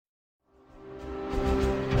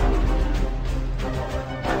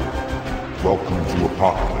Welcome to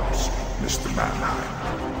Apocalypse, Mr.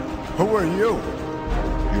 Mannheim. Who are you?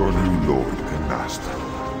 Your new lord and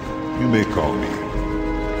master. You may call me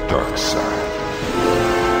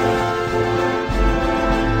Darkseid.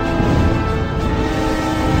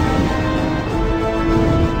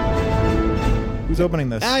 Who's opening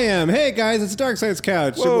this? I am. Hey guys, it's Darkseid's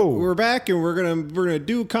Couch. Whoa. We're back, and we're gonna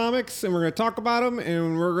do comics, and we're gonna talk about them,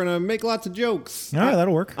 and we're gonna make lots of jokes. All right,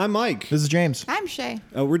 that'll work. I'm Mike. This is James. I'm Shay.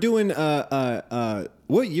 We're doing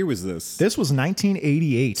what year was this? This was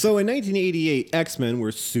 1988. So in 1988, X-Men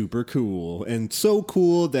were super cool, and so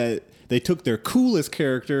cool that they took their coolest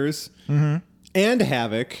characters and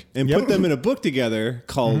Havoc and put them in a book together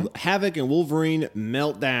called Havoc and Wolverine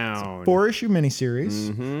Meltdown. 4-issue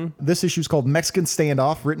miniseries. This issue is called Mexican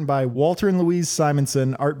Standoff, written by Walter and Louise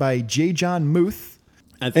Simonson, art by J. John Muth.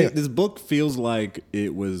 I think this book feels like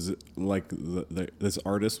it was like this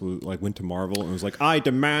artist was like went to Marvel and was like, I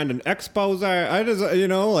demand an expose. I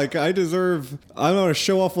deserve. I'm going to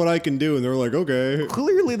show off what I can do, and they're like, okay.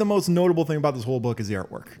 Clearly, the most notable thing about this whole book is the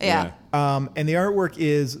artwork. Yeah. And the artwork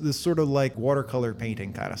is this sort of like watercolor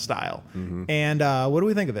painting kind of style. And what do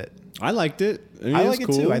we think of it? I liked it. I like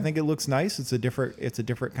cool. it too. I think it looks nice. It's a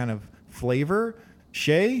different kind of flavor.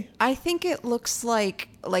 Shay? I think it looks like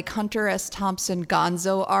Hunter S. Thompson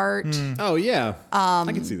Gonzo art Oh yeah, I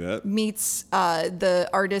can see that. meets the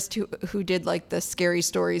artist who did like the scary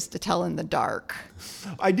stories to tell in the dark.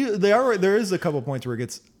 I do. There is a couple points where it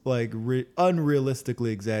gets like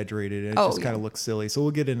unrealistically exaggerated, and it just kind of looks silly. So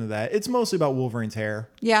we'll get into that. It's mostly about Wolverine's hair.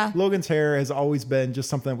 Yeah. Logan's hair has always been just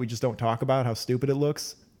something that we just don't talk about. How stupid it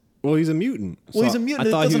looks. Well, he's a mutant. Well, he's a So mutant.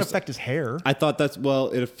 It doesn't affect his hair. I thought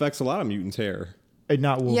it affects a lot of mutants' hair. And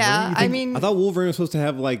not Wolverine. Yeah, You I think- mean, I thought Wolverine was supposed to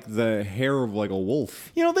have like the hair of like a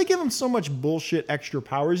wolf. You know, they give him so much bullshit extra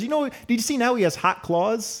powers. You know, did you see now he has hot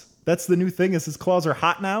claws? That's the new thing. Is his claws are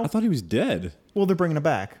hot now? I thought he was dead. Well, they're bringing him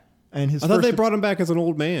back. And his I thought first they brought him back as an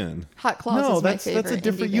old man. Hot Claws No, is my that's favorite a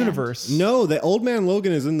different indie universe. No, the old man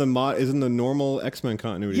Logan is in the normal X-Men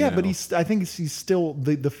continuity. Yeah, now. but I think he's still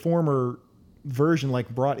the former version, like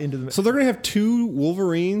brought into the. So they're gonna have two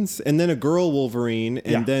Wolverines, and then a girl Wolverine,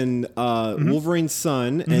 and then Wolverine's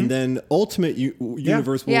son, and then Ultimate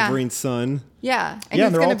Universe Yeah. Wolverine's son, Yeah, and Yeah,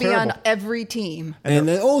 he's they're going all to be on terrible. every team. and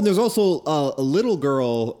then there's also a little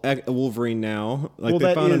girl Wolverine now. Like Well, they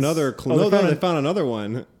that found is- another. They found another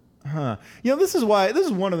one. You know, this is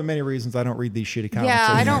one of the many reasons I don't read these shitty comics. Yeah,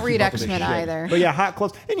 so I don't keep read up with this X-Men shit. either. But yeah, Hot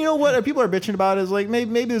Claws. And you know what people are bitching about is like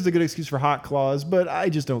maybe there's a good excuse for Hot Claws, but I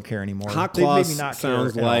just don't care anymore. Hot They made Claws me not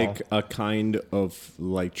sounds care at like all. a kind of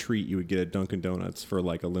like treat you would get at Dunkin' Donuts for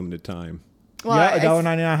like a limited time. Well, yeah, I-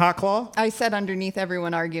 $1.99 Hot Claw. I said underneath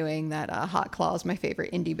everyone arguing that Hot Claw is my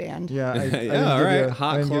favorite indie band. Yeah, I didn't Yeah, all give right. you,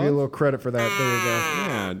 Hot I didn't give Claw. you a little credit for that. There you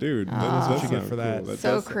go. Yeah, dude, that what does you get sound for that. cool.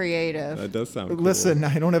 So does- creative. That does sound cool. Listen,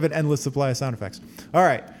 I don't have an endless supply of sound effects. All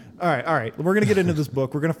right. We're gonna get into this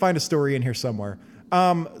book. We're gonna find a story in here somewhere.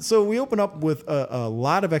 So we open up with a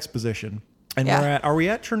lot of exposition, and Yeah. are we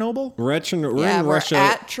at Chernobyl? We're in we're Russia.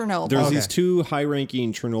 at Chernobyl. There's Okay. these two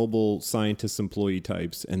high-ranking Chernobyl scientist employee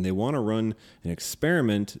types, and they want to run an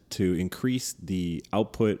experiment to increase the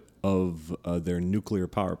output of their nuclear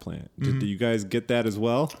power plant. Do you guys get that as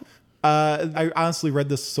well? I honestly read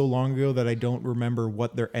this so long ago that I don't remember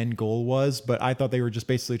what their end goal was, but I thought they were just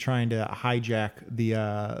basically trying to hijack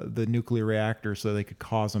the nuclear reactor so they could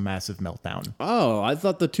cause a massive meltdown. Oh, I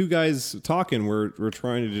thought the two guys talking were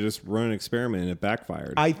trying to just run an experiment and it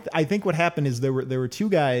backfired. I think what happened is there were two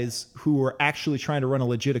guys who were actually trying to run a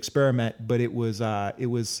legit experiment, but it was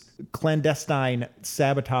clandestine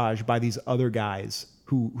sabotage by these other guys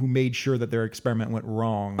who made sure that their experiment went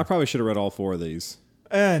wrong. I probably should have read all four of these.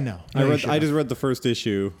 No. I just read the first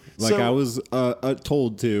issue, like So- I was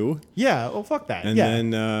told to, Yeah. Oh, fuck that. and yeah.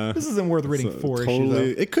 then This isn't worth reading so 4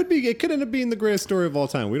 totally, issues it could end up being the greatest story of all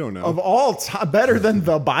time. We don't know. of all time. Better than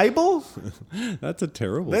the Bible? That's a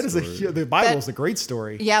terrible. That is story. the Bible That- is a great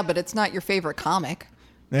story. Yeah, but it's not your favorite comic.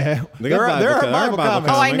 Yeah. They There got are Bible Bible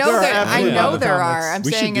comics. Oh, I comics. know There are there. I absolutely know Bible there comics. are. I'm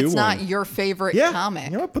We should saying do it's not one. your favorite Yeah. comic.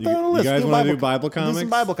 You know what? Put You- that on the you list. guys wanna do Bible Do some comics?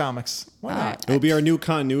 Bible comics. Why not? It'll be our new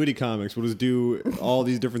continuity comics. We'll just do all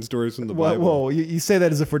these different stories from the Bible. Whoa, you say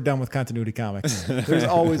that as if we're done with continuity comics. There's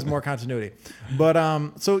always more continuity. But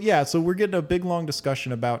so we're getting a big long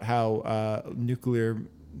discussion about how nuclear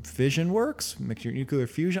fission works, nuclear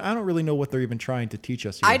fusion. I don't really know what they're even trying to teach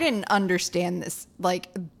us here. I didn't understand this. Like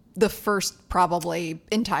the first probably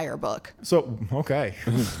entire book. So okay,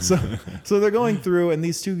 so they're going through, and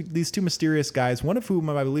these two mysterious guys, one of whom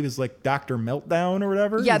I believe is like Dr. Meltdown or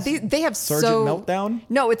whatever. Yeah, He's they have Sergeant Meltdown.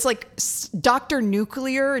 No, it's like Dr.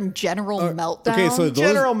 Nuclear and General Meltdown. Okay, so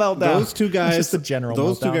General Meltdown. Those two It's guys, just the General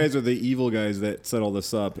Those Meltdown. two guys are the evil guys that set all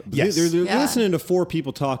this up. Yes. They're Yeah. listening to four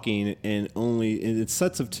people talking, and it's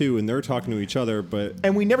sets of two, and they're talking to each other. But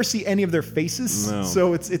And we never see any of their faces, No.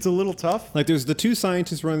 so it's a little tough. like, there's the two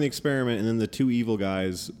scientists running the experiment, and then the two evil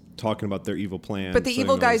guys talking about their evil plan. But the setting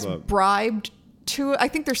evil all guys this up. bribed two. I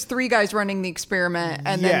think there's three guys running the experiment,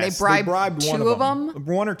 and then Yes, they bribed one two of them.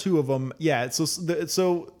 one or two of them. Yeah.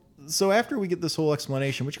 So after we get this whole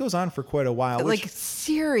explanation, which goes on for quite a while, Like which,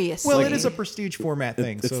 seriously. well, it is a prestige format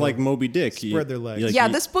thing. It's so like Moby Dick. spread their legs. yeah,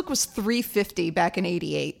 this book was $350 back in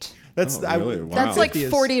 '88. that's Oh, really? Wow. That's like 50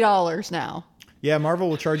 is- $40 now. Yeah, Marvel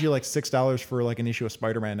will charge you like $6 for like an issue of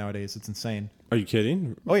Spider-Man nowadays. It's insane. Are you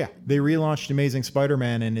kidding? Oh yeah, they relaunched Amazing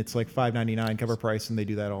Spider-Man and it's like $5.99 cover price, and they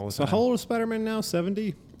do that all the So time. how old is Spider-Man now?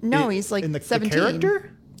 70? No, he's like In the 17.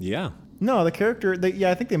 character? Yeah. No, the character.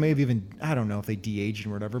 I think they may have even. I don't know if they de-aged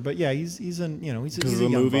or whatever, but yeah, he's in. He's Because he's of a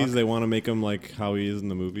the young movies, buck. they want to make him like how he is in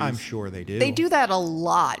the movies. I'm sure they do. They do that a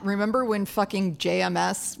lot. Remember when fucking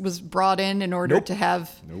JMS was brought in order Nope. to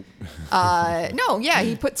have? Nope. No, yeah,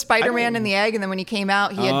 he put Spider-Man in the egg, and then when he came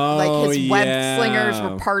out, he had Oh, like his web yeah. slingers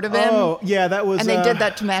were part of him. Oh yeah, that was. And they did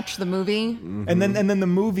that to match the movie. and then the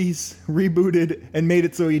movies rebooted and made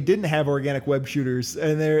it so he didn't have organic web shooters,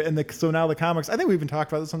 so now the comics. I think we even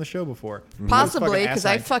talked about this on the show before. Possibly, Fucking 'cause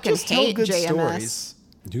I asinine. fucking Just tell hate good JMS. stories.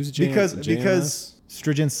 Who's Because JMS?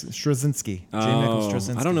 Straczynski, J. Michael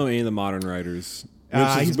Straczynski. I don't know any of the modern writers.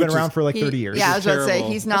 He's been around for like 30 years. Yeah, I was about to say terrible.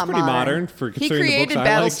 he's That's not pretty modern for He considering the created books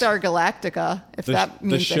I liked. Battlestar Galactica. If that the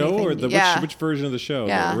means show anything. or the yeah. which version of the show?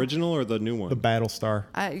 Yeah. The original or the new one? the Battlestar.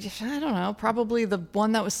 I don't know. Probably the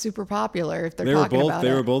one that was super popular. If they're they were talking both. about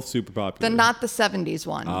They it. were both super popular. Not the '70s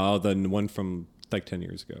one. Oh, the one from like 10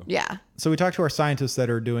 years ago. yeah. So we talked to our scientists that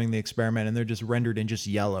are doing the experiment, and they're just rendered in just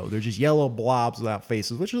yellow. They're just yellow blobs without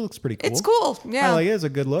faces, which looks pretty cool. It's cool. Yeah. I like it. It's a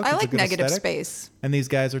good look. I It's a like good negative aesthetic. space. And these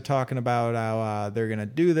guys are talking about how they're going to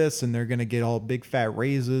do this, and they're going to get all big fat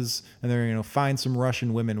raises, and they're going to find some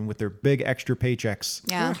Russian women with their big extra paychecks.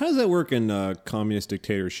 Yeah. How does that work in communist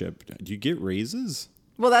dictatorship? Do you get raises?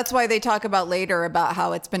 Well, that's why they talk about later about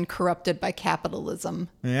how it's been corrupted by capitalism.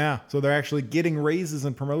 Yeah. So they're actually getting raises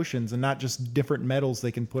and promotions, and not just different medals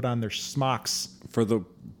they can put on their smocks. For the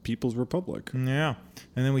People's Republic. Yeah,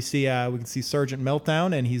 and then we can see Sergeant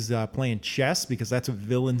Meltdown, and he's playing chess because that's what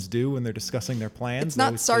villains do when they're discussing their plans. It's They not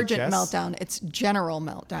always play Sergeant chess. Meltdown. It's General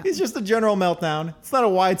Meltdown. He's just a general meltdown. It's not a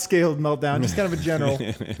wide-scaled meltdown. Just kind of a general.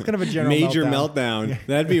 It's kind of a general Major meltdown. meltdown.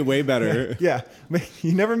 That'd be way better. Yeah,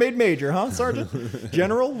 you never made major, huh, Sergeant?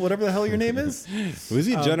 General, whatever the hell your name is. Who's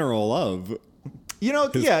he general of? His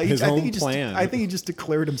his I think own he just. plan. I think he just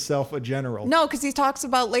declared himself a general. No, because he talks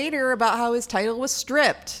about later about how his title was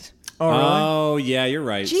stripped. Oh, really? Oh, yeah, you're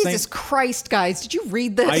right. Jesus Christ, guys. Did you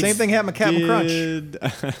read this? Same thing happened with Captain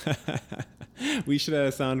Crunch. We should have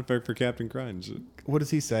a sound effect for Captain Crunch. What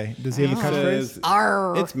does he say? Does he have a catchphrase? Says,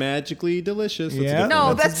 Arr. it's magically delicious. That's a Yeah. different No,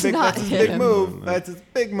 one. that's his not That's his big him. move. That's his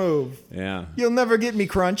big move. Yeah. You'll never get me,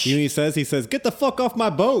 Crunch. You know what he says, get the fuck off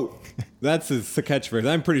my boat. That's his catchphrase.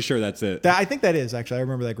 I'm pretty sure that's it. I think that is actually. I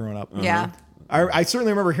remember that growing up. Yeah. I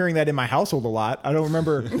certainly remember hearing that in my household a lot. I don't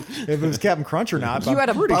remember if it was Captain Crunch or not. But You had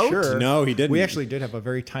I'm a pretty boat? sure. No, he didn't. We actually did have a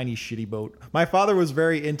very tiny, shitty boat. My father was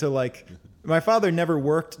very into my father never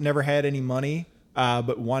worked, never had any money,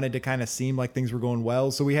 but wanted to kind of seem like things were going well.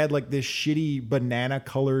 So we had like this shitty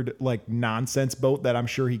banana-colored like nonsense boat that I'm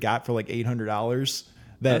sure he got for like $800.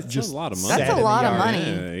 That That's just a lot of money. sat That's a in the lot of yard.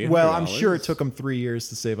 money. Yeah, Well, I'm $800. sure it took him 3 years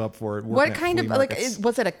to save up for it. What working at kind of, flea like, markets.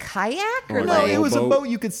 was it a kayak or Or No, like, it was a boat. boat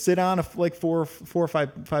you could sit on, like four or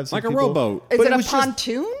five, six Like a people. rowboat. is But it a was just-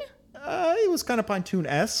 pontoon? It was kind of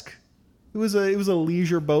pontoon-esque. It was a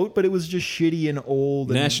leisure boat, but it was just shitty and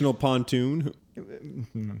old. And, National Pontoon.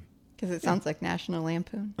 Because it sounds like National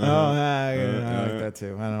Lampoon. I like that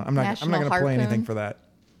too. I'm not National going to play Harpoon. anything for that.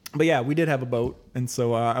 But yeah, we did have a boat, and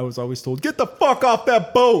so I was always told, "Get the fuck off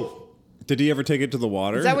that boat." Did he ever take it to the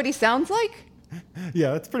water? Is that what he sounds like?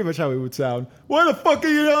 Yeah, that's pretty much how he would sound. Why the fuck are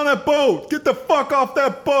you on that boat? Get the fuck off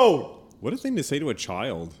that boat. What a thing to say to a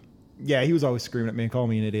child. Yeah, he was always screaming at me and calling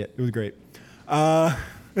me an idiot. It was great.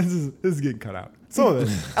 This is getting cut out. Some of it.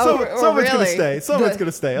 Some of it's going to stay. Some of it's going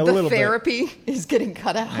to stay. A the little therapy is getting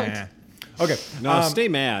cut out. bit. Okay. No, stay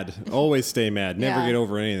mad. Always stay mad. Never Yeah. get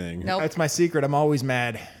over anything. Nope. That's my secret. I'm always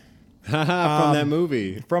mad. From that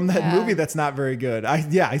movie. From that Yeah. movie that's not very good.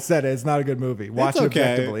 I said it. It's not a good movie. Watch It's it okay.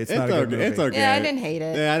 objectively. It's not a good movie. It's okay. Yeah, I didn't hate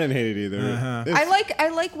it. Yeah, I didn't hate it either. I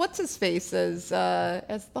like what's his face as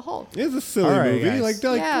the Hulk. It's a silly All right, movie. guys. Like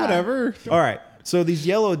Yeah. whatever. All right. So these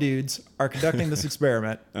yellow dudes are conducting this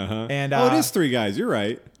experiment. And Oh, it is 3 guys. You're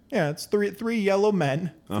right. yeah, it's three yellow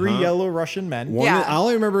men, 3 yellow Russian men. One, Yeah. I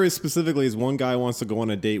only remember is specifically is one guy wants to go on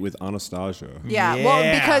a date with Anastasia. Yeah, Yeah,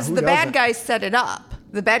 well, because who the bad doesn't? guy set it up.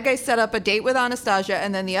 The bad guy set up a date with Anastasia,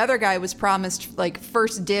 and then the other guy was promised like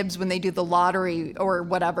first dibs when they do the lottery or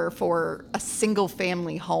whatever for a single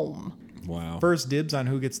family home. Wow. First dibs on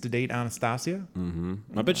who gets to date Anastasia.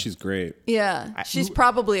 I bet she's great. Yeah, she's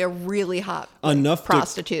probably a really hot Enough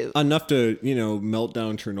prostitute. Enough to, melt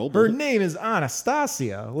down Chernobyl. Her name is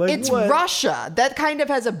Anastasia. Like, It's what? Russia. That kind of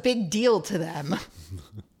has a big deal to them.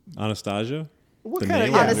 Anastasia? What The kind of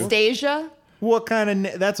name yeah, of it? Anastasia? What kind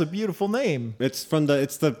of? That's a beautiful name. It's from the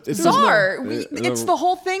Tsar. Uh, It's the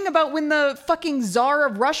whole thing about when the fucking Tsar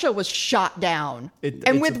of Russia was shot down. It's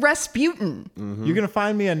and with Rasputin. You're gonna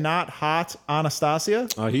find me a not hot Anastasia?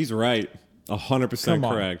 Oh, he's right. 100% Come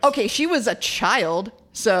on. correct. Okay, she was a child,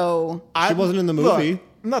 so She wasn't in the movie.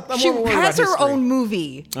 I'm she more worried has about her history. own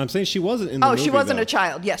movie. I'm saying she wasn't in the Oh, movie. she wasn't though. a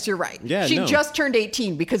child. Yes, you're right. Yeah, she no. just turned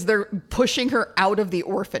 18 because they're pushing her out of the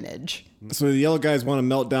orphanage. So the yellow guys want to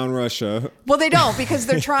melt down Russia. Well, they don't because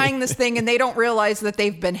they're trying this thing and they don't realize that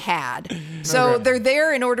they've been had. So Okay. they're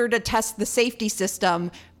there in order to test the safety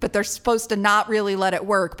system, but they're supposed to not really let it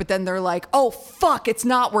work. But then they're like, oh, fuck, it's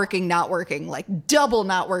not working, like double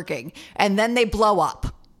not working. And then they blow up.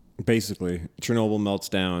 Basically, Chernobyl melts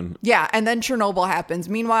down. Yeah, and then Chernobyl happens.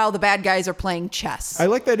 Meanwhile, the bad guys are playing chess. I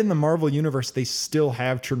like that in the Marvel universe they still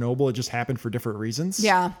have Chernobyl. It just happened for different reasons.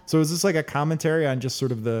 Yeah. So is this like a commentary on just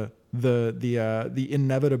sort of the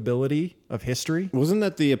inevitability of history? Wasn't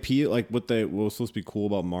that the appeal? Like what was supposed to be cool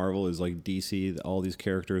about Marvel is like DC. All these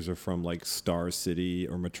characters are from like Star City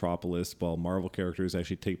or Metropolis, while Marvel characters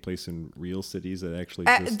actually take place in real cities that actually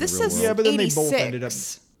exist this in the real is- world. Yeah, but then they both 86. ended up.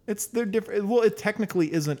 They're different. Well, it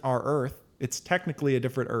technically isn't our Earth. It's technically a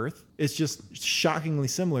different Earth. It's just shockingly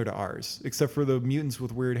similar to ours, except for the mutants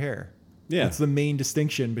with weird hair. Yeah. That's the main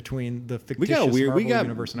distinction between the fictitious got weird- Marvel we got-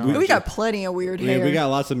 universe and we- ours. we got plenty of weird Yeah, hair. we got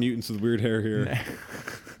lots of mutants with weird hair here.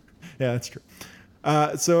 Yeah, that's true.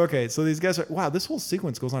 So these guys are wow. This whole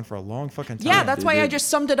sequence goes on for a long fucking time. Yeah, that's why I just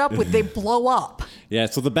summed it up with they blow up. Yeah,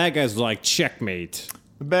 so the bad guys were like, checkmate.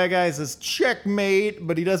 The bad guy says checkmate,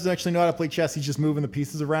 but he doesn't actually know how to play chess. He's just moving the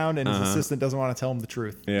pieces around, and his assistant doesn't want to tell him the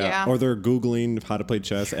truth. Yeah. Yeah. Or they're Googling how to play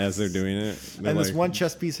chess as they're doing it. They're And this like, one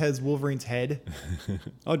chess piece has Wolverine's head.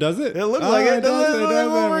 Oh, does it? It looks Oh, like it. does, Does it look does like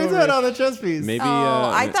have Wolverine's head on the chess piece. Maybe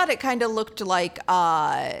I thought it kind of looked like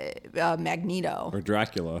Magneto. or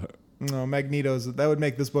Dracula. No, Magneto's. That would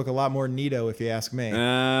make this book a lot more neato, if you ask me. When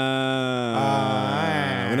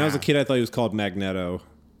I was a kid, I thought he was called Magneto.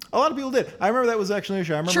 A lot of people did. I remember that was actually an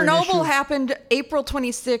issue. I remember an Chernobyl issue- happened April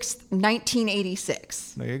 26th,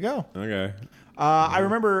 1986. There you go. Okay. I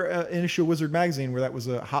remember an issue of Wizard Magazine where that was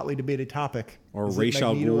a hotly debated topic. Or Is it Ra's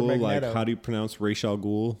al Magneto or Ghul. Like, Magneto? how do you pronounce Ra's al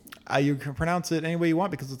Ghul? You can pronounce it any way you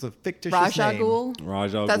want because it's a fictitious Ra's al name. Ghul.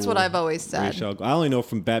 Raj al That's Ghul. what I've always said. Ra's al Ghul. I only know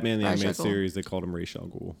from Batman the Ra's al Animated Ghul. Series, they called him Ra's al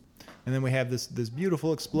Ghul. And then we have this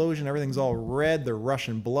beautiful explosion. Everything's all red. The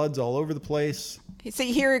Russian blood's all over the place.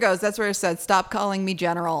 See, here it goes. That's where it said, "Stop calling me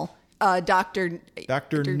General." Doctor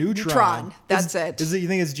Neutron. That's it. Is it? You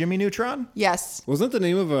think it's Jimmy Neutron? Yes. Wasn't that the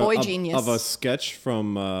name of Boy genius. of a sketch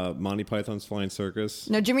from Monty Python's Flying Circus?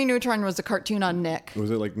 No, Jimmy Neutron was a cartoon on Nick. Was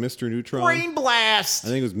it like Mr. Neutron? Brain blast. I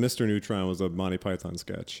think it was Mr. Neutron was a Monty Python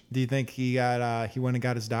sketch. Do you think he got? He went and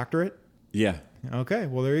got his doctorate? Yeah. Okay,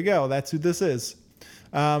 well there you go. That's who this is.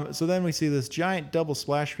 So then we see this giant double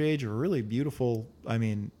splash page, a really beautiful,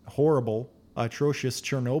 horrible, atrocious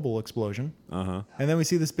Chernobyl explosion. Uh-huh. And then we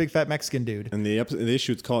see this big fat Mexican dude. And the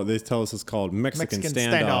issue it's called, they tell us it's called Mexican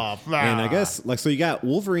Mexican Standoff. Standoff. And I Ah. guess so you got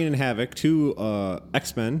Wolverine and Havoc, two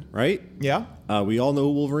X-Men, right? Yeah. We all know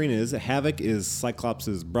who Wolverine is. Havoc is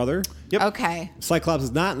Cyclops' brother. Yep. Okay. Cyclops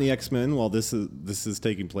is not in the X-Men while this is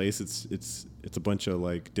taking place. It's a bunch of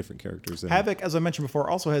like different characters. Like as I mentioned before,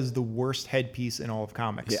 also has the worst headpiece in all of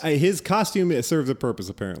comics. His costume, it serves a purpose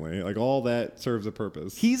apparently. Like all that serves a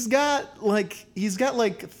purpose. He's got like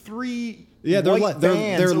 3 Yeah, they're white like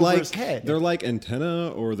bands over his head. they're like antenna,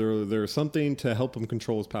 or they're something to help him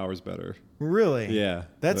control his powers better. Really? Yeah.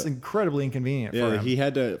 That's But- incredibly inconvenient for Yeah, him. he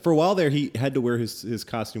had to for a while there. He had to wear his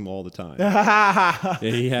costume all the time. Yeah,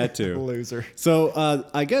 he had to. Loser. So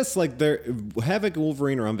I guess like Havoc and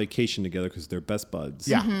Wolverine are on vacation together because they're best buds.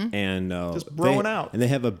 Yeah. and Just broing out. and they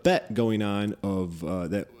have a bet going on of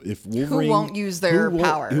that if Wolverine won't use their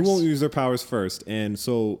powers. who won't use their powers first. And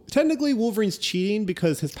so technically Wolverine's cheating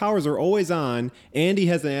because his powers are always on, and he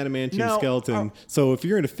has an adamantium Now, skeleton. So if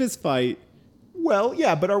you're in a fist fight. Well,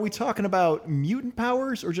 yeah, but are we talking about mutant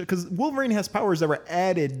powers, or because Wolverine has powers that were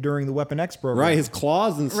added during the Weapon X program? Right, his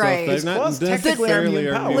claws and stuff. Right. They're His not claws technically are necessarily immune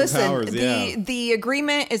are powers. immune Listen, powers. Yeah. the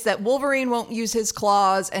agreement is that Wolverine won't use his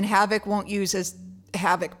claws and Havoc won't use his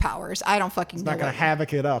Havoc powers. I don't fucking know. Not going to it.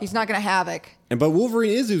 havoc it up. He's not going to Havoc. But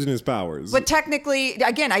Wolverine is using his powers. But technically,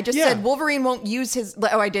 again, I just Yeah. said Wolverine won't use his.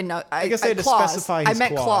 Oh, I didn't know. I guess they had to claws. specify I his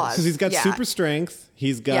meant claws. claws. Because he's got Yeah. super strength.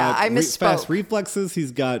 He's got Yeah, I misspoke. fast reflexes.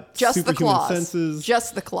 He's got Just the superhuman claws. senses.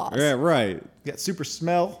 Just the claws. Yeah, right. He's got super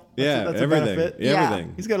smell. Yeah, that's everything. a benefit. Yeah, Yeah.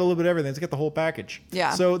 everything. He's got a little bit of everything. He's got the whole package.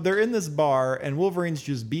 Yeah. So they're in this bar, and Wolverine's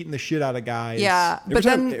just beating the shit out of guys. Yeah, Every but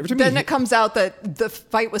time- then every time then he- it comes out that the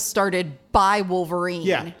fight was started by Wolverine.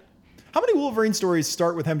 Yeah. How many Wolverine stories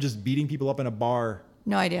start with him just beating people up in a bar?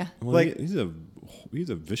 No idea. Well, Like- he's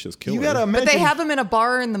a vicious killer. You gotta imagine. But they have him in a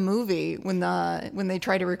bar in the movie when they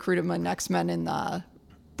try to recruit him in X-Men in the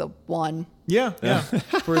one. Yeah, yeah.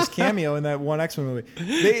 For his cameo in that one X-Men movie.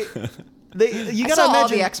 You I gotta saw all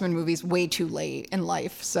imagine. the X-Men movies way too late in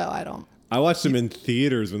life, so I don't. I watched them in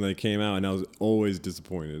theaters when they came out, and I was always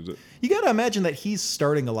disappointed. You gotta imagine that he's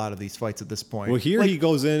starting a lot of these fights at this point. Well, here Like, he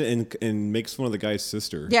goes in and makes fun of the guy's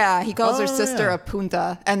sister. Yeah, he calls her sister yeah. a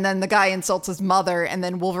punta, and then the guy insults his mother, and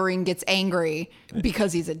then Wolverine gets angry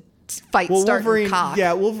because he's a fight Well, starting Wolverine. cock.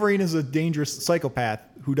 Yeah, Wolverine is a dangerous psychopath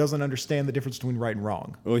who doesn't understand the difference between right and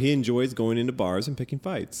wrong. Well, he enjoys going into bars and picking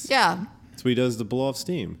fights. Yeah. That's what he does to blow off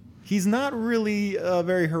steam. He's not really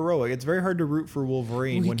very heroic. It's very hard to root for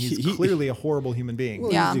Wolverine Well, when he's he- clearly a horrible human being.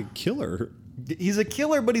 Well, Yeah. he's a killer. He's a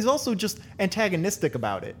killer, but he's also just antagonistic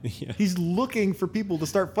about it. Yeah. He's looking for people to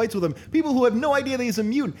start fights with him. People who have no idea that he's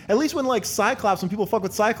immune. At least when like Cyclops, when people fuck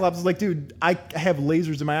with Cyclops, it's like, dude, I have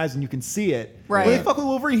lasers in my eyes and you can see it. Right. When they fuck with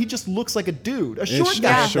Wolverine, he just looks like a dude, a short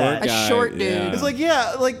guy. Yeah, at that. a short dude. yeah. It's like,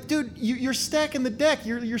 yeah, like, dude, you're stacking the deck.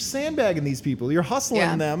 You're sandbagging these people. You're hustling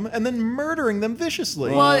Yeah. them and then murdering them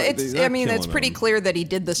viciously. Well, he's it's. not I mean, it's killing pretty them. clear that he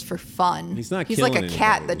did this for fun. He's not He's like a killing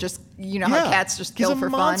cat anybody. that just, how cats just kill he's a for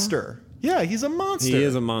monster. Yeah, he's a monster. He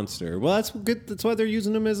is a monster. Well, that's good. That's why they're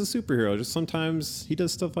using him as a superhero. Just sometimes he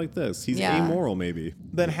does stuff like this. He's Yeah. amoral, maybe.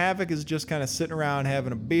 Then Havoc is just kind of sitting around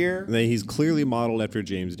having a beer. And then he's clearly modeled after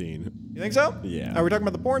James Dean, You think so? Yeah. Are we talking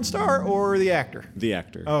about the porn star or the actor? the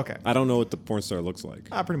actor. Oh, okay. I don't know what the porn star looks like.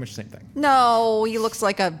 Pretty much the same thing. No, he looks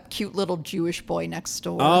like a cute little Jewish boy next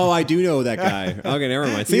door. Oh, I do know that guy. Okay, never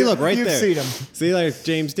mind. See, look right You've there. seen him. See, like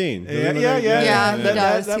James Dean. Doesn't Yeah, he look yeah, like- yeah. Yeah, he That,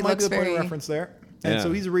 does. that He might looks be the point of very- reference there. And Yeah.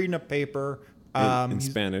 so he's reading a paper. In he's-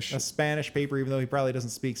 Spanish. A Spanish paper, even though he probably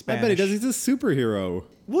doesn't speak I Spanish. bet he does. He's a superhero.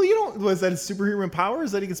 Well, you don't. Was that his superhuman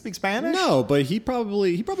powers that he can speak Spanish? No, but he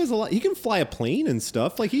probably has a lot. He can fly a plane and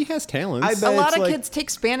stuff. Like he has talents. I a bet lot it's of like- kids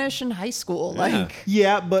take Spanish in high school. Yeah. Like,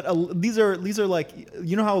 Yeah, but these are like,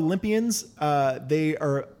 you know how Olympians they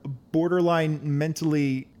are borderline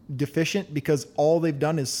mentally deficient because all they've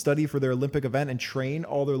done is study for their Olympic event and train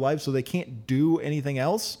all their lives, so they can't do anything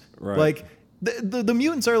else. Right. Like the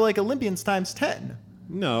mutants are like Olympians times 10.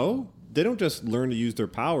 No, they don't just learn to use their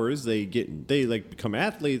powers. They like become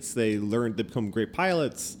athletes. They become great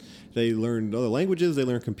pilots. They learn other languages. They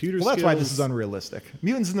learn computer Well, that's skills. why this is unrealistic.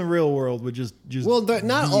 Mutants in the real world would just Well, they're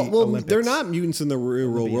not. be All, well, Olympics. they're not mutants in the real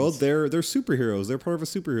Olympians. world. They're superheroes. They're part of a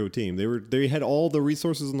superhero team. They had all the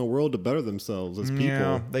resources in the world to better themselves as people.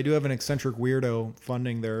 Yeah, they do have an eccentric weirdo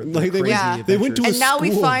funding their Like, they crazy went- they went to adventures. and now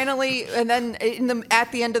we school. finally, and then at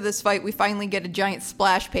the end of this fight, we finally get a giant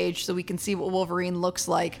splash page so we can see what Wolverine looks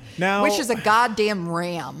like, Now- which is a goddamn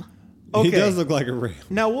ram. He Okay. does look like a ram.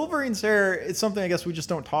 Now, Wolverine's hair is something I guess we just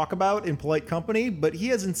don't talk about in polite company, but he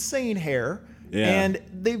has insane hair. Yeah. And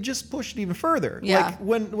they've just pushed it even further. Yeah.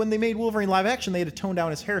 Like when they made Wolverine live action, they had to tone down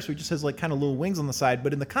his hair so he just has like kind of little wings on the side.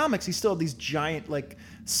 But in the comics, he still had these giant like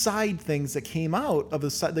side things that came out of the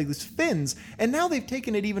side, like these fins. And now they've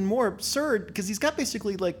taken it even more absurd because he's got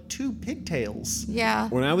basically like two pigtails. Yeah.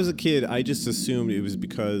 When I was a kid, I just assumed it was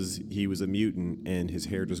because he was a mutant and his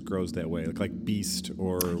hair just grows that way, like Beast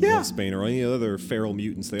or Yeah. Wolfsbane or any other feral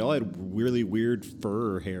mutants. They all had really weird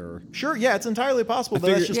fur hair. Sure, yeah, it's entirely possible that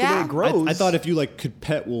that's figured- just the way Yeah. it grows. I thought if you like could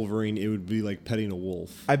pet Wolverine, it would be like petting a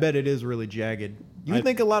wolf. I bet it is really jagged. You would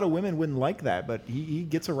think a lot of women wouldn't like that, but he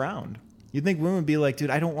gets around. You'd think women would be like, dude,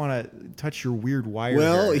 I don't want to touch your weird wire.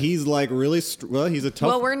 Well, hair. he's like really. He's a tough.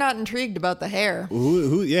 Well, we're not intrigued about the hair.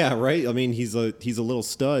 Yeah, right. I mean, he's a little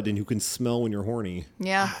stud, and who can smell when you're horny.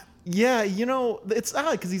 Yeah. Yeah, it's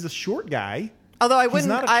odd because he's a short guy. Although I He's wouldn't,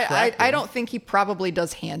 not I attractive. don't think he probably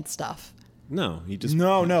does hand stuff. No, he just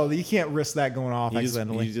No, you can't risk that going off he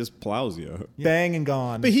accidentally. just plows you. Bang and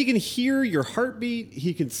gone. But he can hear your heartbeat.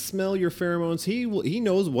 He can smell your pheromones. He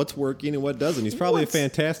knows what's working and what doesn't. He's probably a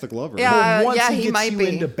fantastic lover. Yeah. Once he he gets might you be.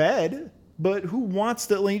 into bed, but who wants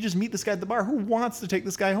to? Like, you just meet this guy at the bar. Who wants to take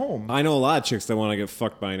this guy home? I know a lot of chicks that want to get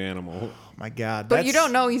fucked by an animal. Oh my God! But you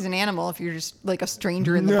don't know he's an animal if you're just like a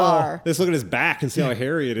stranger in the No. bar. They just look at his back and see how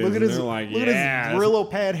hairy it is. Look at and his they're like, look yeah, at his Brillo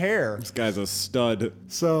pad hair. this guy's a stud.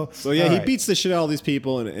 So Yeah, all he right. beats the shit out of these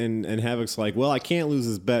people, and Havoc's like, well, I can't lose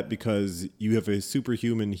this bet because you have a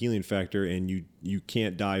superhuman healing factor, and you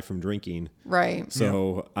can't die from drinking. Right.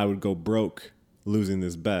 So I would go broke losing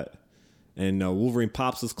this bet. And Wolverine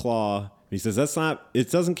pops his claw. He says, it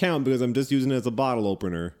doesn't count because I'm just using it as a bottle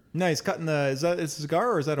opener. No, he's cutting is that a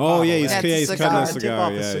cigar or is that a Oh, bottle? yeah, he's That's a cutting cigar. a Tip cigar.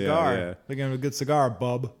 off Yeah, a cigar. yeah. Looking at a good cigar,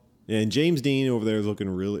 bub. Yeah, and James Dean over there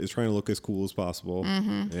is trying to look as cool as possible.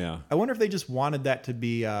 Mm-hmm. Yeah. I wonder if they just wanted that to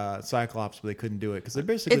be Cyclops, but they couldn't do it because they're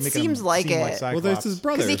basically It making seems him like seem it. like Cyclops. Well, there's his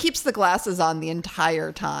brother. Because he keeps the glasses on the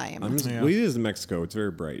entire time. Well, he is in Mexico. It's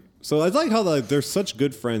very bright. So I like how they're such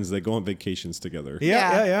good friends. They go on vacations together.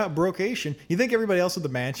 Yeah, brocation. You think everybody else at the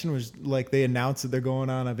mansion was like they announced that they're going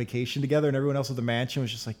on a vacation together, and everyone else at the mansion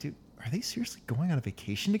was just like, dude, are they seriously going on a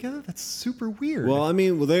vacation together? That's super weird. Well, I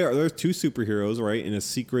mean, there's two superheroes, right? In a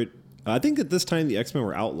secret. I think at this time the X-Men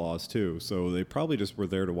were outlaws too, so they probably just were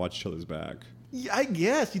there to watch each other's back. Yeah, I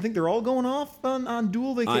guess. You think they're all going off on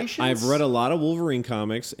dual vacations? I've read a lot of Wolverine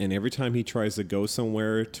comics, and every time he tries to go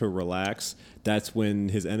somewhere to relax, that's when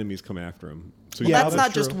his enemies come after him. So Yeah, that's that's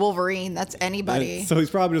not just true. Wolverine. That's anybody. So he's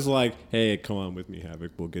probably just like, "Hey, come on with me,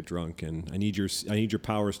 Havoc. We'll get drunk, and I need your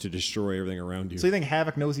powers to destroy everything around you." So you think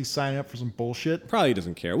Havoc knows he's signing up for some bullshit? Probably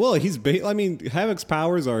doesn't care. Well, I mean, Havoc's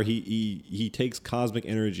powers are he takes cosmic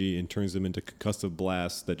energy and turns them into concussive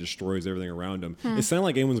blasts that destroys everything around him. It's not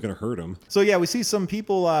like anyone's gonna hurt him. So yeah, we see some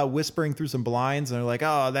people whispering through some blinds, and they're like,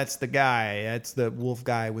 "Oh, that's the guy. That's the wolf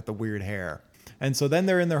guy with the weird hair." And so then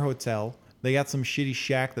they're in their hotel. They got some shitty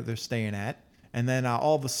shack that they're staying at. And then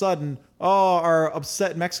all of a sudden, our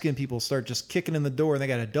upset Mexican people start just kicking in the door, and they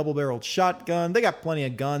got a double-barreled shotgun. They got plenty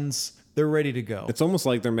of guns. They're ready to go. It's almost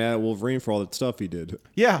like they're mad at Wolverine for all that stuff he did.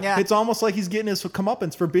 Yeah. It's almost like he's getting his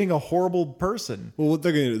comeuppance for being a horrible person. Well, what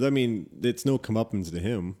they're gonna do, I mean, it's no comeuppance to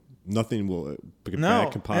him. Nothing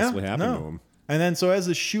bad could possibly happen to him. And then, so as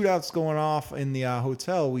the shootout's going off in the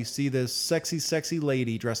hotel, we see this sexy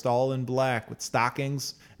lady dressed all in black with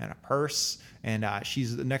stockings and a purse. And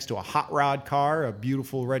she's next to a hot rod car, a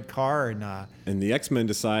beautiful red car. And the X-Men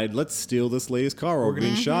decide, let's steal this lady's car. We're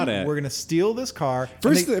being shot at. we're going to steal this car.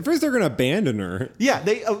 First they're going to abandon her. Yeah,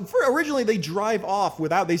 they originally they drive off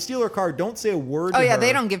without. They steal her car, don't say a word. Oh to yeah, her,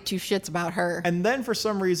 they don't give two shits about her. And then for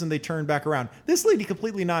some reason they turn back around. This lady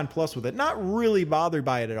completely nonplussed with it, not really bothered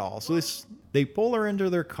by it at all. So they pull her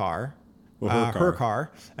into their car. Well, her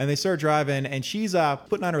car, and they start driving, and she's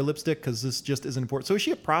putting on her lipstick because this just isn't important. So is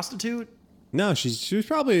she a prostitute? No, she was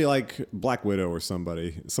probably like Black Widow or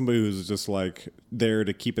somebody who's just like there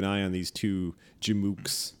to keep an eye on these two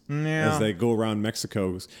jamooks as they go around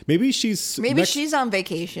Mexico. Maybe she's on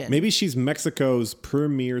vacation. Maybe she's Mexico's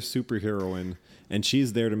premier superheroine, and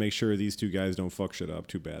she's there to make sure these two guys don't fuck shit up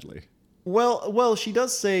too badly. Well, she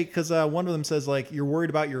does say, because one of them says, like, you're worried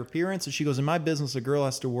about your appearance, and she goes, in my business, a girl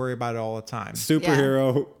has to worry about it all the time.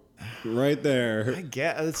 Superhero, right there. I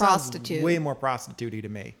guess it Prostitute. sounds way more prostitute-y to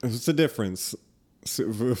me. What's the difference?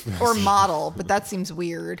 Or model, but that seems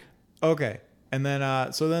weird. Okay. And then,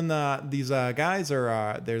 these guys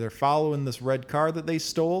are they're following this red car that they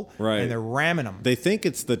stole, Right. And they're ramming them. They think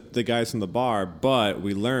it's the guys from the bar, but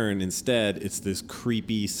we learn instead it's this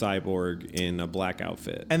creepy cyborg in a black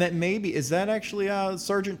outfit. And that is that actually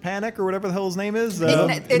Sergeant Panic or whatever the hell his name is?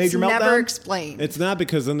 It's Major never Meltdown? explained. It's not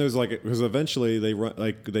because then there's because eventually they run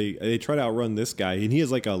they try to outrun this guy and he has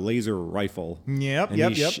like a laser rifle. Yep, and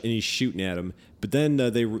yep. And he's shooting at him, but then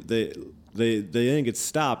they then get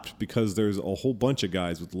stopped because there's a whole bunch of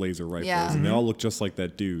guys with laser rifles, Yeah. and they all look just like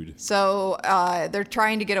that dude. So they're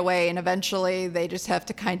trying to get away, and eventually they just have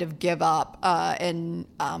to kind of give up. And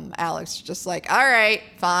Alex is just like, all right,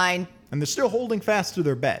 fine. And they're still holding fast to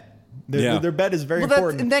their bet. Their bet is very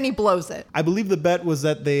important. And then he blows it. I believe the bet was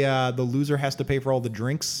that the loser has to pay for all the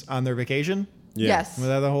drinks on their vacation. Yeah. Yes. Was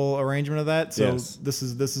that the whole arrangement of that? So Yes. this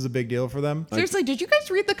is a big deal for them. Seriously, did you guys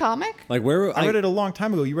read the comic? Like where I read it a long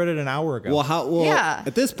time ago. You read it an hour ago. Well, Yeah.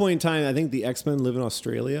 at this point in time, I think the X-Men live in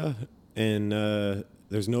Australia. and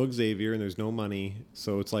there's no Xavier and there's no money.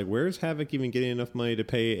 So it's like, where's Havoc even getting enough money to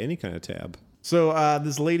pay any kind of tab? So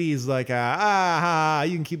this lady is like, you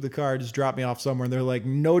can keep the car, just drop me off somewhere. And they're like,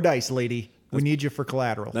 no dice, lady. We need you for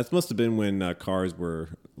collateral. That must have been when cars were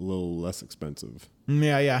a little less expensive.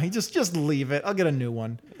 Yeah. He just leave it. I'll get a new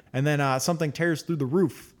one. And then something tears through the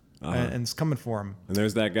roof and it's coming for him. And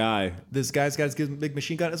there's that guy. This guy's got his big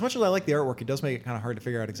machine gun. As much as I like the artwork, it does make it kind of hard to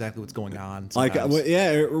figure out exactly what's going on. Like,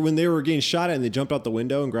 sometimes. when they were getting shot at and they jumped out the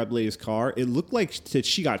window and grabbed the lady's car, it looked like that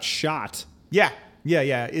she got shot. Yeah.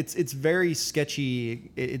 It's very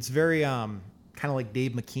sketchy. It's very kind of like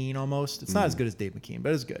Dave McKean almost. It's not as good as Dave McKean,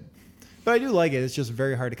 but it's good. But I do like it. It's just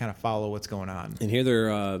very hard to kind of follow what's going on. And here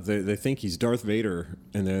they think he's Darth Vader,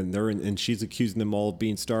 and then and she's accusing them all of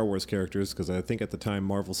being Star Wars characters because I think at the time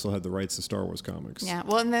Marvel still had the rights to Star Wars comics. Yeah,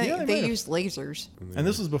 well, and Yeah, they they might have. used lasers. And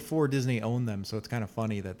this was before Disney owned them, so it's kind of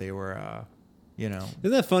funny that they were, Isn't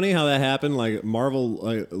that funny how that happened? Like Marvel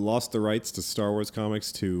lost the rights to Star Wars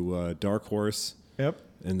comics to Dark Horse. Yep.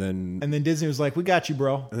 And then Disney was like, we got you,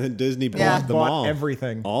 bro. Disney Yeah. bought them Bought all.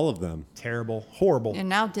 everything. All of them. Terrible. Horrible. And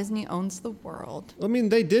now Disney owns the world. I mean,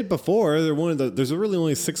 they did before. They're one of the. There's really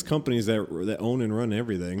only 6 companies that own and run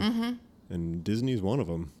everything, and Disney's one of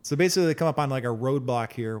them. So basically, they come up on like a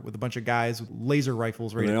roadblock here with a bunch of guys with laser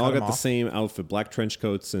rifles ready And they to all cut got them the off. same outfit: black trench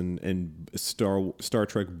coats and Star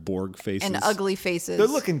Trek Borg faces. And ugly faces. They're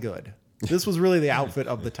looking good. This was really the outfit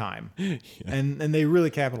of the time. And they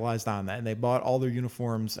really capitalized on that. And they bought all their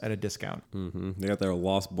uniforms at a discount. They got their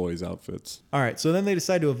Lost Boys outfits. All right. So then they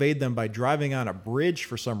decide to evade them by driving on a bridge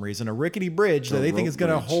for some reason, a rickety bridge that A they think rope is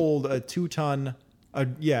going to bridge. hold a 2-ton. A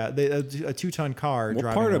 2-ton car. What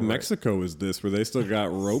driving part of over it. Mexico is this where they still got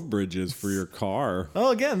rope bridges for your car?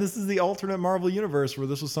 Oh, again, this is the alternate Marvel universe where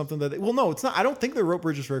this was something that. Well, no, it's not. I don't think they're rope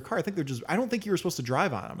bridges for a car. I think they're just. I don't think you were supposed to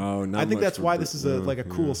drive on them. Oh, not I think much that's for why br- this is like a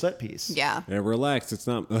cool set piece. Yeah. Yeah, relax. It's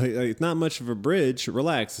not much of a bridge.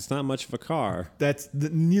 Relax. It's not much of a car.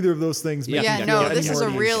 Neither of those things. Make Yeah, you no, get this any is a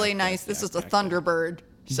more really easy. nice. This is a Thunderbird.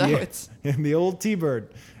 So Yeah. it's and the old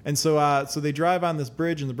T-Bird. And so they drive on this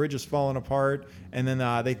bridge, and the bridge is falling apart. And then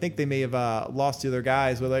they think they may have lost the other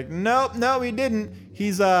guys. We're like, no, he didn't.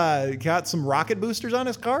 He's got some rocket boosters on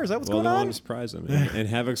his car. Is that what's Well, going they on? want to surprise him. And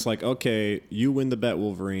Havoc's like, okay, you win the bet,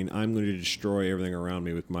 Wolverine. I'm going to destroy everything around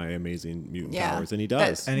me with my amazing mutant yeah. powers. And he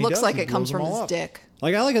does. And he looks does. like He it comes blows them from all his up. dick.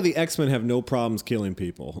 Like, I like how the X-Men have no problems killing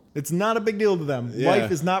people. It's not a big deal to them. Yeah.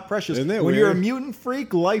 Life is not precious. Isn't it When you're a weird? mutant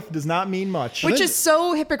freak, life does not mean much. Which is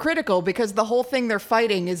so hypocritical because the whole thing they're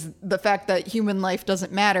fighting is the fact that human life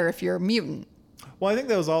doesn't matter if you're a mutant. Well, I think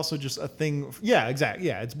that was also just a thing. Yeah, exactly.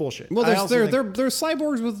 Yeah, it's bullshit. Well, I also they're think-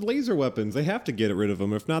 cyborgs with laser weapons. They have to get rid of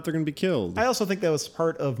them. If not, they're going to be killed. I also think that was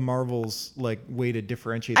part of Marvel's like way to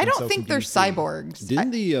differentiate. I don't themselves think from they're DC. cyborgs.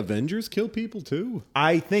 Didn't the Avengers kill people too?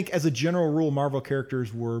 I think, as a general rule, Marvel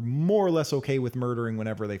characters were more or less okay with murdering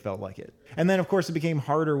whenever they felt like it. And then, of course, it became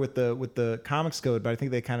harder with the comics code. But I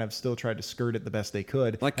think they kind of still tried to skirt it the best they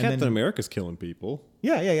could. Like And Captain then- America's killing people.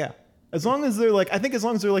 Yeah. As long as they're like, I think as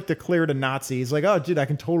long as they're like declared a Nazi, it's like, oh, dude, I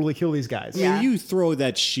can totally kill these guys. Yeah. When you throw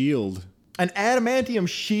that shield. An adamantium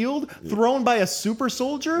shield thrown by a super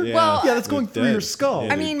soldier? Yeah. Well- yeah, that's going They're through dead. your skull.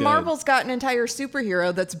 Yeah. I mean, dead. Marvel's got an entire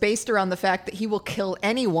superhero that's based around the fact that he will kill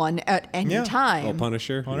anyone at any Yeah. time. Oh,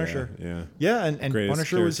 Punisher? Punisher. Yeah. Yeah, and Greatest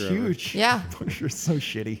Punisher was character ever. huge. Yeah. Punisher's so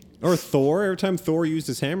shitty. Or Thor. Every time Thor used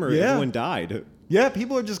his hammer, Yeah. everyone died. Yeah,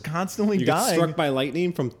 people are just constantly You get dying. struck by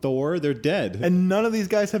lightning from Thor, they're dead. And none of these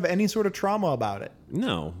guys have any sort of trauma about it.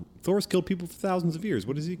 No. Thor's killed people for thousands of years.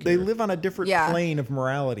 What does he care? They live on a different Yeah. plane of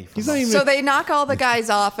morality. From He's not us. even- So they knock all the guys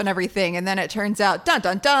off and everything, and then it turns out, dun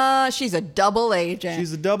dun dun, she's a double agent.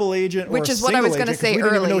 She's a double agent, or Which a is what I was single gonna agent, 'cause say we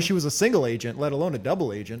didn't even know early. she was a single agent, let alone a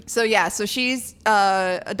double agent. So yeah, so she's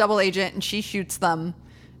a double agent, and she shoots them,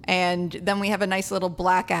 and then we have a nice little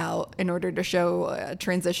blackout in order to show a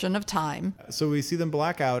transition of time. So we see them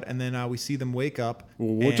black out, and then we see them wake up.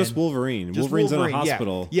 Well, and- just Wolverine. Just Wolverine's in a Wolverine, yeah.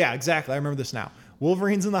 hospital. Yeah, exactly. I remember this now.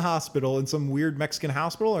 Wolverine's in the hospital in some weird Mexican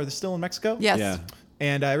hospital. Are they still in Mexico? Yes. Yeah.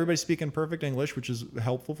 And everybody's speaking perfect English, which is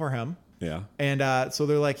helpful for him. Yeah. And so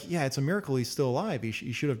they're like, yeah, it's a miracle he's still alive. He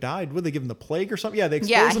should have died. Would they give him the plague or something? Yeah, they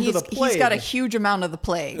expose Yeah, him to the plague. he's got a huge amount of the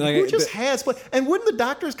plague. Like, Who just has plague? And wouldn't the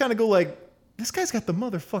doctors kind of go like, This guy's got the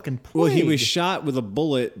motherfucking plague. Well, he was shot with a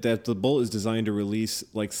bullet that the bullet is designed to release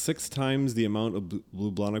like 6 times the amount of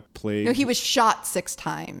bubonic plague. No, he was shot 6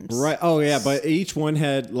 times. Right. Oh, yeah. But each one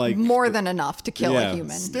had like More than enough to kill Yeah. a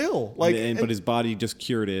human. Still, like, but his body just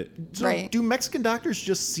cured it. so Right. do Mexican doctors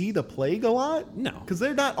just see the plague a lot? No. Because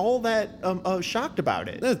they're not all that shocked about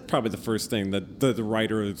it. That's probably the first thing that the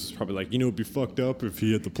writer is probably like, it'd be fucked up if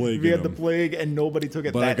he had the plague. We in had the him. plague and nobody took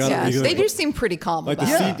it But I that got- Yeah, Because- they do seem pretty calm Like the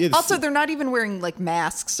about seed- it. it's- Also, they're not even wearing like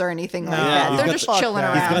masks or anything like Yeah, that. he's They're got just the- chilling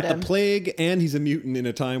fuck that. He's around got him. the plague and he's a mutant in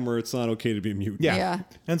a time where it's not okay to be a mutant. Yeah. Yeah.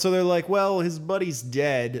 And so they're like, well, his buddy's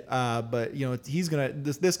dead, but he's gonna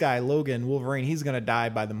this guy Logan Wolverine, he's gonna die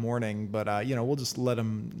by the morning, but we'll just let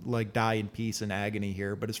him like die in peace and agony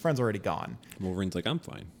here. But his friend's already gone. Wolverine's like, I'm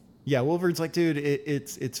fine. Yeah, Wolverine's like, dude,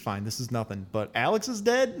 it's fine. This is nothing. But Alex is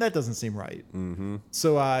dead. That doesn't seem right. Mm-hmm.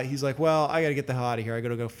 So he's like, well, I gotta get the hell out of here. I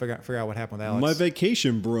gotta go figure out what happened with Alex. My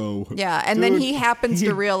vacation, bro. Yeah, and then Dude, he happens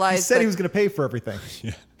to realize he said that he was gonna pay for everything.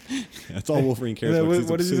 That's all Wolverine cares Yeah, about.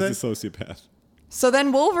 what does he He's a sociopath. So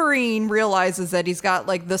then Wolverine realizes that he's got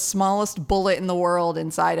like the smallest bullet in the world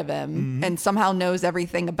inside of him Mm-hmm. and somehow knows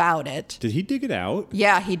everything about it. Did he dig it out?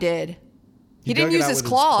 Yeah, he did. He dug didn't it use out his with his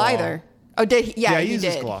claw claw. either. Oh, did he? Yeah, he used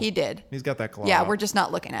his did. claw. He did. He's got that claw. Yeah, out. we're just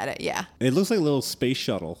not looking at it. Yeah. It looks like a little space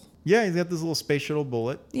shuttle. Yeah, he's got this little space shuttle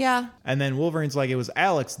bullet. Yeah. And then Wolverine's like, it was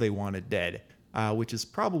Alex they wanted dead, which is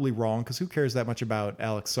probably wrong because who cares that much about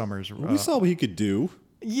Alex Summers? We saw what he could do.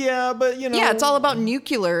 Yeah, but Yeah, it's all about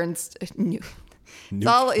nucular and it's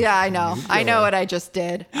all, yeah, I know. I know what I just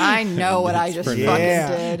did. I know what I just fucking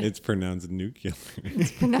Yeah. did. It's pronounced nuclear.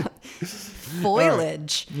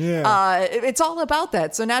 Foliage. Yeah. It's all about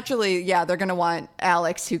that. So naturally, yeah, they're going to want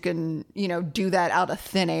Alex who can, do that out of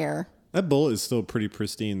thin air. That bullet is still pretty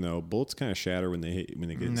pristine, though. Bullets kind of shatter when they get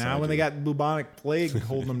inside. now when they you. got bubonic plague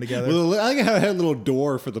holding them together. Well, I think I had a little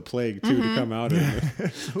door for the plague too Mm-hmm. to come out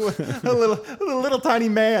of. a little tiny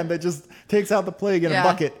man that just takes out the plague in Yeah. a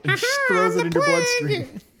bucket and throws it into your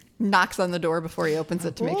bloodstream. Knocks on the door before he opens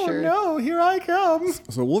it to make Oh sure. no, here I come.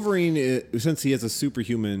 So Wolverine, since he has a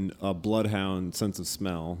superhuman bloodhound sense of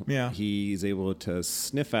smell, Yeah. he's able to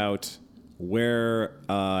sniff out where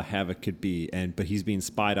Havoc could be, but he's being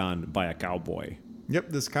spied on by a cowboy. Yep,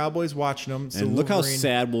 this cowboy's watching him. So And look how Wolverine-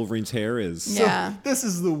 sad Wolverine's hair is. So Yeah. this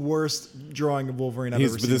is the worst drawing of Wolverine I've He's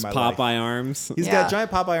ever with seen his in my life. Popeye arms. He's Yeah. got giant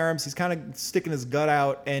Popeye arms. He's kind of sticking his gut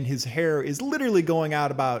out, and his hair is literally going out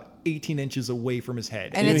about 18 inches away from his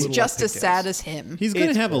head. And it's Little just like as pigtails. sad as him. He's going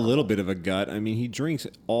It's to have a horrible. little bit of a gut. I mean, he drinks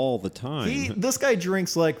all the time. This guy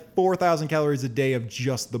drinks like 4,000 calories a day of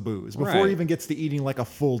just the booze before Right. he even gets to eating like a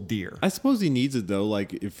full deer. I suppose he needs it though.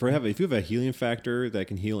 Like if you have a healing factor that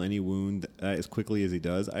can heal any wound as quickly as he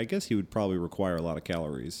does, I guess he would probably require a lot of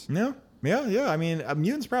calories. Yeah. I mean,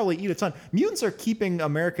 mutants probably eat a ton. Mutants are keeping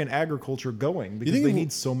American agriculture going because think they it will-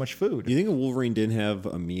 need so much food. You think if Wolverine didn't have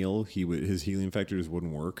a meal, his healing factors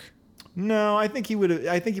wouldn't work? No, I think he would.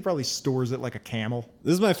 I think he probably stores it like a camel.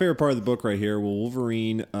 This is my favorite part of the book right here. Where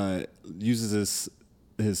Wolverine uses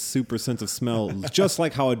his super sense of smell, just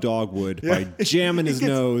like how a dog would, by jamming his He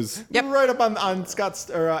gets- nose. Yep. Right up on Scott's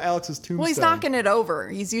or Alex's tombstone. Well, he's knocking it over.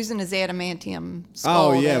 He's using his adamantium Oh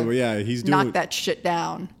skull yeah, to well, yeah. He's doing. knock that shit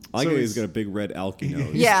down. I like So how he's he's- got a big red alky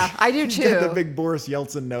nose. Yeah, I do He's got the too. big Boris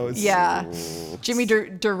Yeltsin nose. Yeah. Jimmy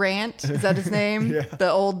Durant, is that his name?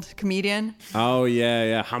 The old comedian. Oh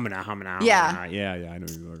yeah. Hamina. Yeah. Yeah. I know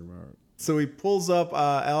what you're talking about. So he pulls up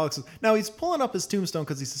Alex. Now he's pulling up his tombstone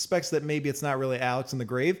because he suspects that maybe it's not really Alex in the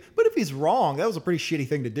grave. But if he's wrong, that was a pretty shitty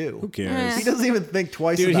thing to do. Who cares? He doesn't even think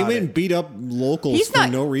twice Dude, he about went it. and beat up locals He's for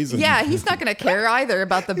not no reason. Yeah, he's not going to care either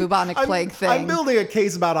about the bubonic plague thing. I'm building a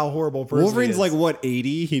case about how horrible a person he Wolverine's is. like what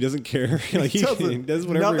 80? He doesn't care. Like he does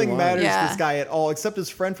whatever Nothing he wants. matters Yeah. to this guy at all, except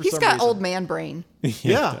his friend for He's some got reason. old man brain.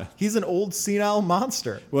 Yeah, he's an old senile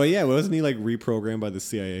monster. Well, yeah, wasn't he like reprogrammed by the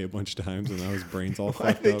CIA a bunch of times, and now his brain's all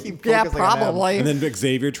I fucked think up? he Yeah, focusing on him. probably. And then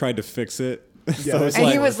Xavier tried to fix it. Yeah, so it's And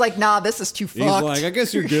like, he was like, nah, this is too he's fucked. like, I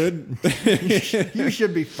guess you're good. You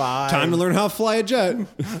should be fine. Time to learn how to fly a jet.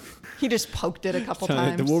 He just poked it a couple The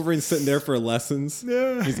times. Wolverine's sitting there for lessons.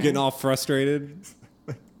 Yeah. He's getting all frustrated.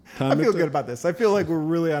 I feel good about this. I feel like we're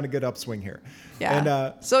really on a good upswing here.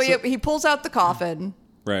 Yeah. And, so he pulls out the coffin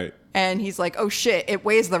Right. and he's like, oh shit, it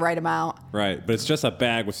weighs the right amount. Right. But it's just a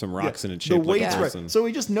bag with some rocks in it the shaped like weight's a right. person. So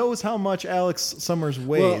he just knows how much Alex Summers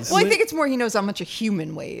weighs. Well, I think it's more he knows how much a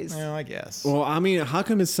human weighs. Well, I guess. Well, I mean, how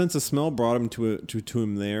come his sense of smell brought him to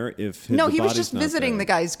him there if No, the he was body's just not visiting there? the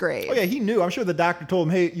guy's grave. Oh yeah, he knew. I'm sure the doctor told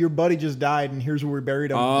him, "Hey, your buddy just died, and here's where we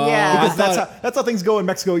buried him." Yeah. because that's how things go in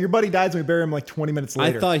Mexico. Your buddy dies, and we bury him like 20 minutes I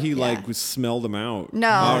later. thought he Yeah. smelled them out. No.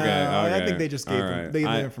 I think they just gave him the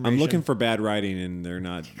I'm information. looking for bad writing, and they're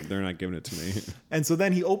not They're not giving it to me. And so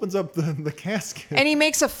then he opens up the casket. And he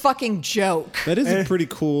makes a fucking joke. That is a pretty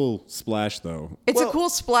cool splash, though. It's a cool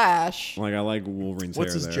splash. Like, I like Wolverine's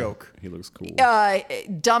What's hair his there. joke? He looks cool.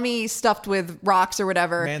 Dummy stuffed with rocks or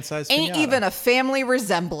whatever. Man-sized Ain't piñata. even a family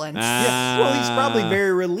resemblance. Yeah. Well, he's probably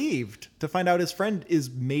very relieved to find out his friend is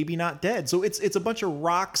maybe not dead. So it's a bunch of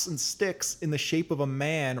rocks and sticks in the shape of a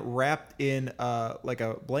man wrapped in like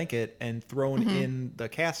a blanket and thrown in the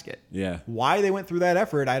casket. Yeah. Why they went through that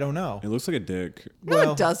effort, I don't know. It looks like a dick. No,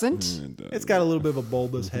 Well, it doesn't. It's got a little bit of a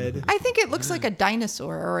bulbous head. I think it looks like a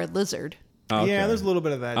dinosaur or a lizard. Okay. Yeah, there's a little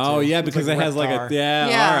bit of that. Oh, too. yeah, Looks because it has like a... Reptar. Yeah,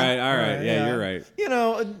 Yeah. all right. Yeah, you're right. You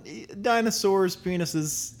know, dinosaurs,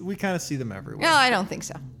 penises, we kind of see them everywhere. No, I don't think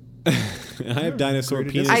so. I have dinosaur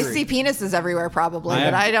Agree to penis. I disagree. see penises everywhere probably, I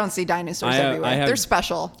but have- I don't see dinosaurs everywhere. They're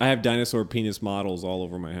special. I have dinosaur penis models all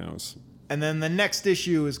over my house. And then the next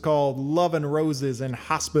issue is called Love and Roses and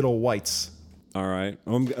Hospital Whites. All right.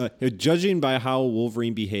 Judging by how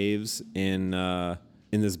Wolverine behaves in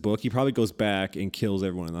this book, he probably goes back and kills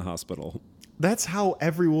everyone in the hospital. That's how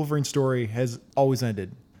every Wolverine story has always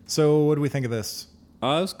ended. So what do we think of this?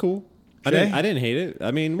 That's cool. I Shay? didn't hate it.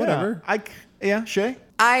 I mean, whatever. Yeah, Shay?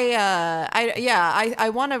 I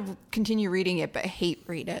want to continue reading it, but hate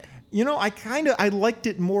read it. You know, I liked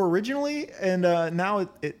it more originally, and now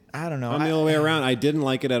it I don't know. I'm the other way around. I didn't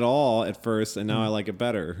like it at all at first, and now I like it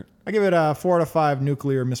better. I give it 4 out of 5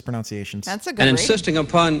 nuclear mispronunciations. That's a good And rating. insisting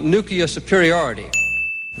upon nuclear superiority.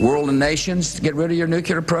 World and nations, get rid of your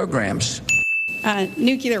nuclear programs.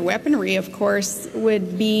 Nuclear weaponry, of course,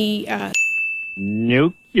 would be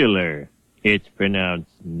Nuclear. It's pronounced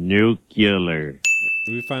nuclear.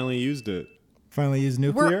 We finally used it. Finally used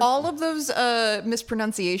nuclear. Were all of those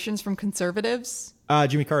mispronunciations from conservatives?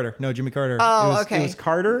 Jimmy Carter. No, Jimmy Carter. Oh, it was, okay. It was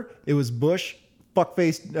Carter. It was Bush.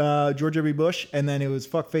 Fuckface George W. Bush. And then it was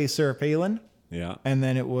fuckface Sarah Palin. Yeah. And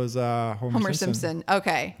then it was Homer Simpson.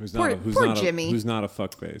 Okay. Poor Jimmy. Who's not a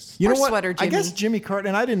fuckface? You know Poor what? sweater I Jimmy. guess Jimmy Carter,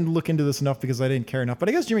 and I didn't look into this enough because I didn't care enough. But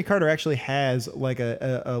I guess Jimmy Carter actually has like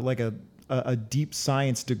a deep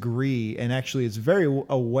science degree, and actually is very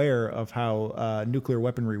aware of how nuclear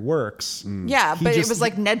weaponry works. Yeah, He but just- it was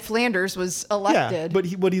like Ned Flanders was Yeah, elected.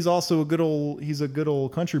 but he's also a good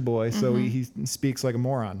old country boy, so he speaks like a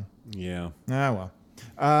moron. Yeah. Ah well.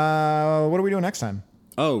 What are we doing next time?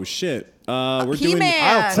 Oh shit. We're doing.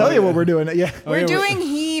 He-Man. I'll tell you what we're doing. Yeah, We're doing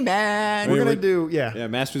He-Man. we're gonna we're- do Yeah,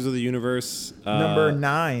 Masters of the Universe. number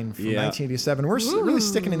 9 from yeah. 1987. We're really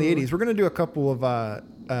sticking in the 80s. We're going to do a couple of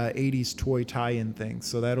 80s toy tie-in things,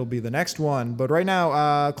 so that'll be the next one. But right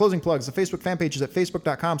now, closing plugs. The Facebook fan page is at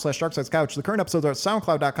facebook.com/darksidescouch. The current episodes are at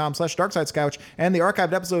soundcloud.com/darksidescouch, and the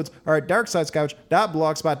archived episodes are at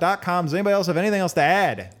darksidescouch.blogspot.com. Does anybody else have anything else to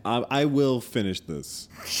add? I will finish this.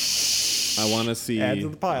 I want to see. Add to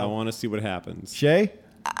the pile. I want to see what happens. Shay?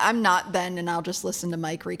 I'm not then, and I'll just listen to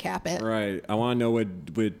Mike recap it. Right. I want to know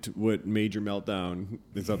what Major Meltdown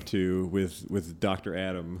is up to with Dr.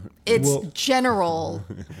 Adam. It's Well- general.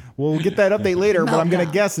 We'll get that update later, but I'm going to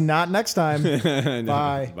Meltdown. guess not next time.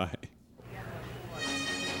 Bye. Bye.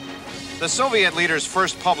 The Soviet leader's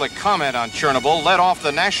first public comment on Chernobyl led off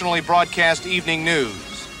the nationally broadcast evening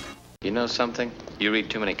news. You know something? You read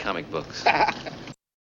too many comic books.